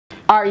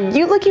Are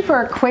you looking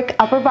for a quick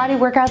upper body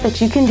workout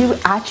that you can do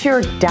at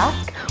your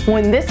desk? Well,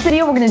 in this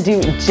video, we're gonna do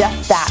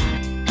just that.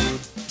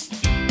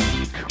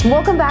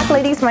 Welcome back,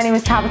 ladies. My name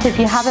is Tabitha. If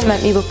you haven't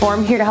met me before,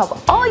 I'm here to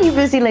help all you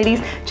busy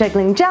ladies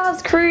juggling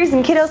jobs, careers,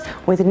 and kiddos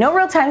with no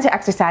real time to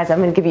exercise. I'm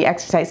going to give you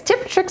exercise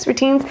tips, tricks,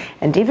 routines,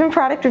 and even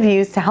product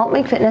reviews to help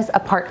make fitness a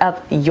part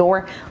of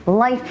your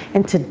life.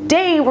 And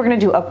today we're going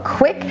to do a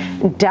quick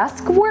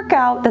desk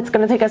workout that's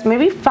going to take us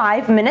maybe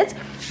 5 minutes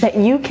that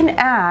you can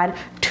add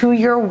to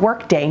your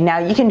work day. Now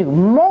you can do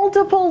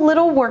multiple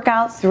little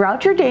workouts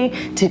throughout your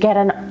day to get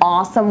an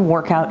awesome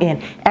workout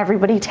in.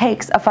 Everybody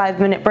takes a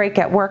 5-minute break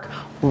at work.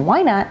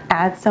 Why not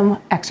add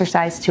some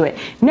exercise to it?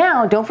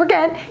 Now, don't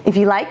forget, if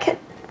you like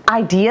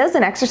ideas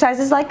and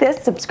exercises like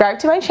this, subscribe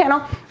to my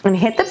channel and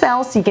hit the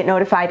bell so you get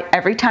notified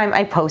every time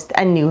I post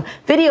a new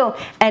video.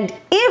 And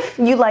if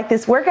you like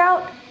this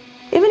workout,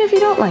 even if you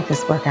don't like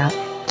this workout,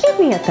 give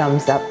me a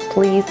thumbs up,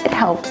 please. It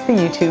helps the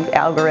YouTube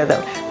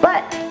algorithm.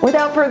 But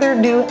without further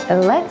ado,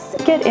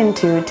 let's get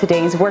into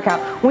today's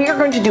workout. We are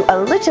going to do a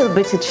little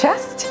bit of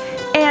chest,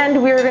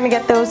 and we're going to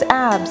get those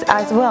abs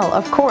as well,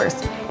 of course,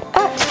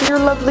 at your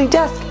lovely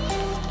desk.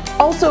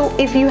 Also,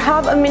 if you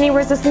have a mini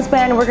resistance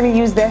band, we're going to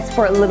use this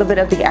for a little bit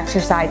of the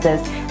exercises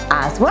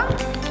as well.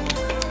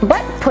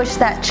 But push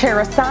that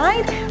chair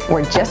aside.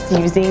 We're just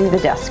using the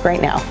desk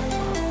right now.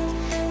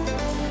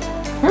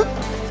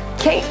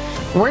 Okay,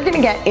 we're going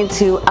to get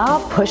into a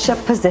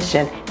push-up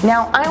position.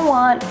 Now, I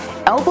want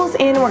elbows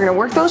in. We're going to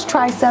work those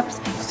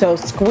triceps. So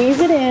squeeze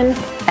it in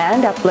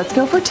and up. Let's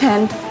go for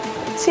 10,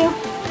 2,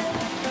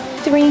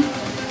 3,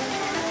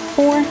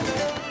 4,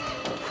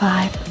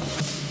 5,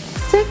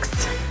 6,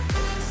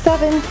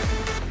 7,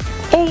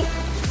 8,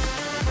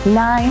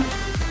 9,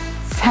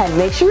 10.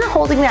 Make sure you're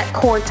holding that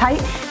core tight.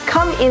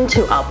 Come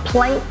into a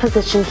plank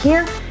position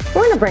here.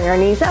 We're gonna bring our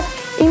knees up.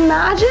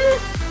 Imagine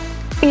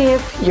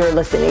if you're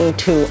listening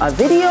to a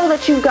video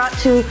that you've got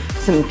to,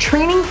 some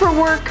training for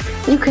work,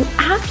 you can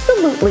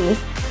absolutely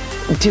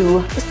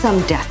do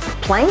some desk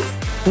planks,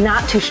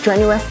 not too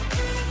strenuous,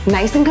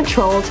 nice and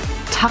controlled.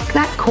 Tuck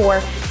that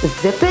core,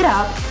 zip it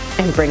up,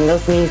 and bring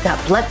those knees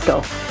up. Let's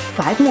go.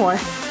 5 more.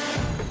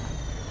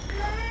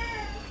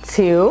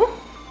 2,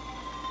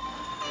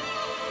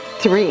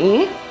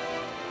 3,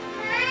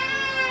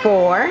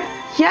 4,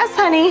 yes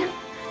honey,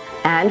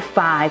 and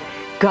 5.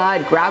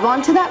 Good, grab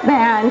onto that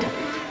band,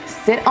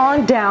 sit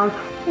on down.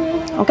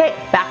 Okay,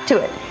 back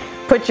to it.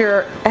 Put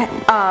your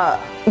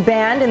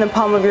band in the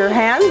palm of your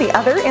hand, the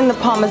other in the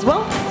palm as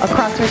well,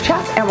 across your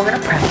chest, and we're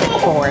gonna press it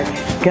forward.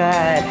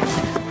 Good,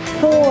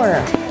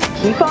 4,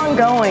 keep on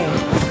going.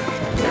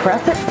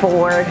 Press it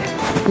forward.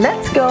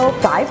 Let's go,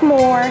 5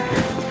 more,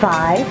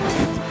 5,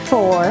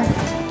 4,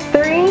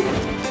 3,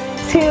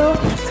 2,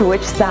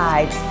 switch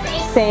sides.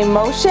 Same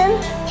motion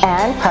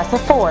and press it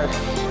forward.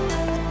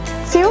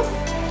 2,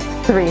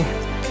 3,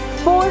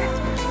 4,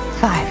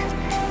 5,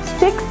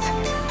 6,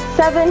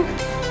 7,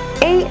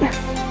 8,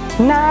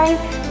 9,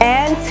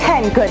 and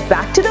 10. Good,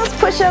 back to those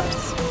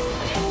push-ups.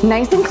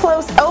 Nice and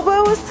close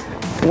elbows,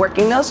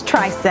 working those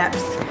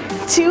triceps.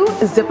 2,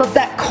 zip up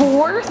that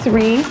core.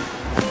 3,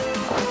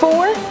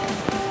 4,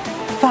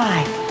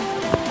 5,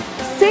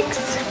 6,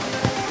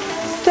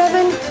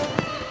 7,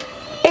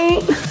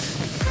 8,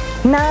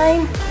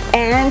 9,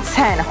 and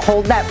 10.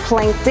 Hold that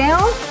plank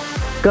down.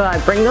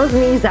 Good, bring those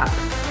knees up.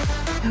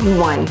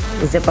 1,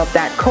 zip up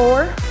that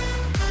core.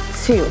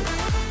 2,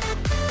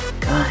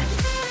 good.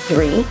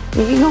 3, you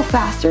can go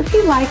faster if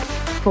you like.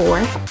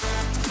 4,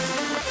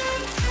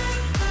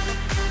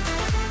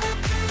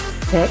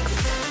 6,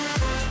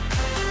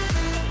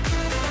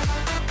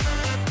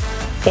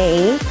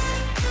 8,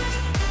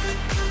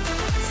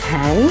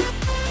 10.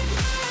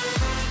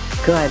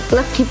 Good,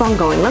 let's keep on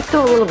going. Let's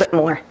go a little bit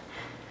more.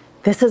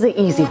 This is an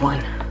easy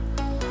one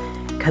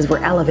because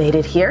we're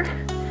elevated here.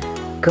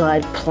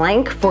 Good,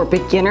 plank for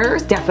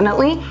beginners,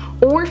 definitely,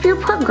 or if you're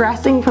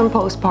progressing from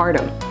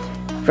postpartum.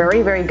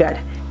 Very, very good.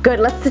 Good,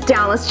 let's sit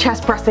down, let's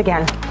chest press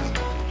again.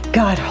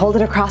 Good, hold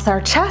it across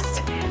our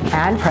chest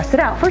and press it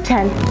out for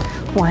 10.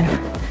 1,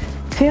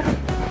 2,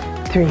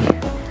 3,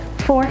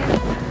 4,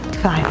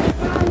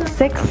 5,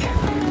 6,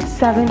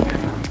 7,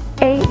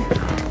 8,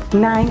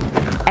 9,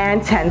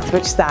 and 10.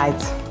 Switch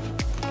sides.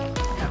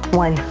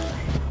 1,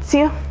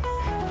 2,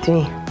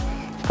 3,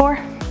 4,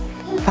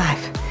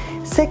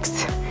 5,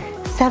 6,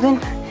 7,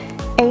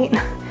 8,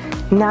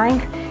 9,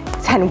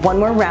 10. One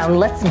more round.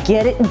 Let's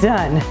get it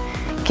done.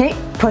 Okay,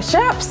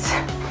 push-ups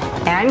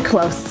and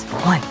close.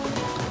 1,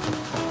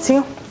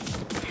 2,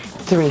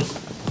 3,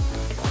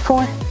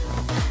 4,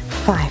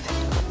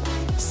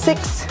 5,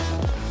 6,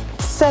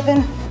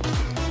 7,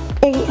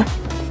 8,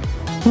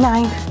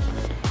 9,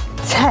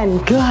 10.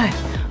 Good.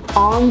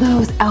 On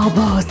those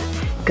elbows.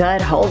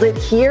 Good. Hold it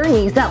here.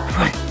 Knees up.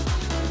 1,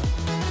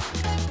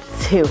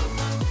 2.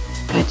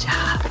 Good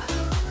job.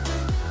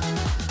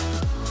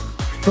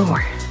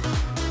 4.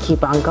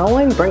 Keep on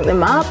going. Bring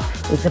them up.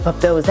 Zip up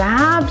those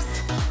abs.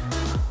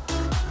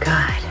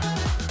 Good.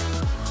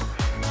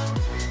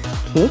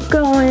 Keep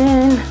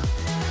going.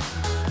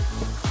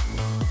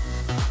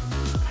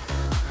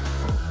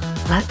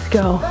 let's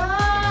go.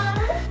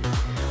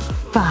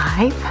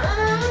 5.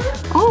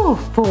 Oh,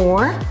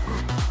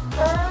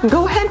 4.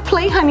 Go ahead,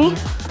 play, honey.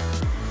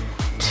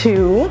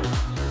 2.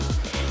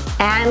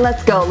 And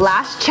let's go.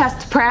 Last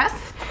chest press.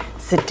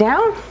 Sit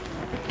down,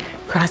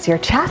 cross your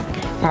chest,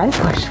 and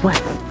push. 1,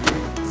 2,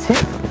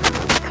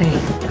 3,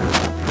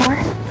 4,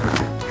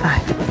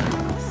 5,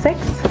 6,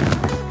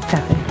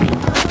 7,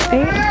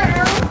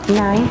 8,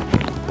 9,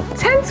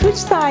 10. Switch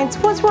sides.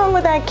 What's wrong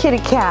with that kitty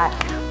cat?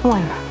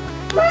 1,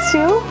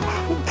 2,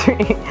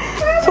 3,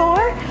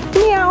 4,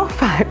 meow.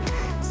 5,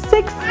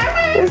 6,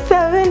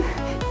 7,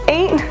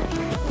 8,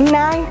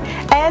 9,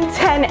 and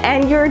 10,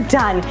 and you're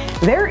done.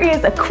 There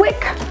is a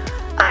quick,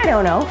 I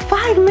don't know,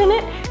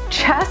 5-minute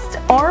chest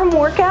arm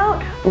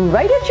workout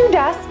right at your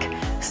desk.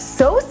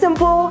 So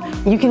simple.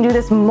 You can do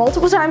this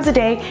multiple times a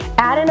day,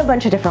 add in a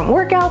bunch of different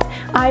workouts.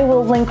 I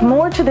will link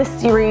more to this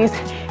series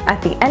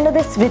at the end of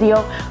this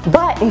video,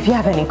 but if you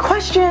have any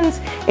questions,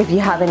 if you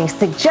have any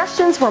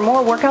suggestions for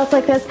more workouts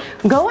like this,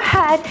 go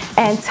ahead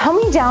and tell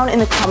me down in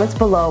the comments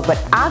below.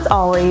 But as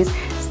always,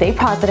 stay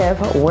positive,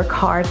 work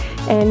hard,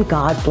 and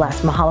God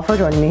bless. Mahalo for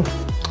joining me.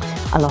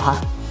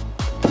 Aloha.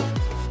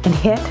 And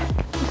hit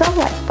the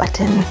like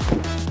button.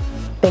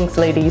 Thanks,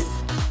 ladies.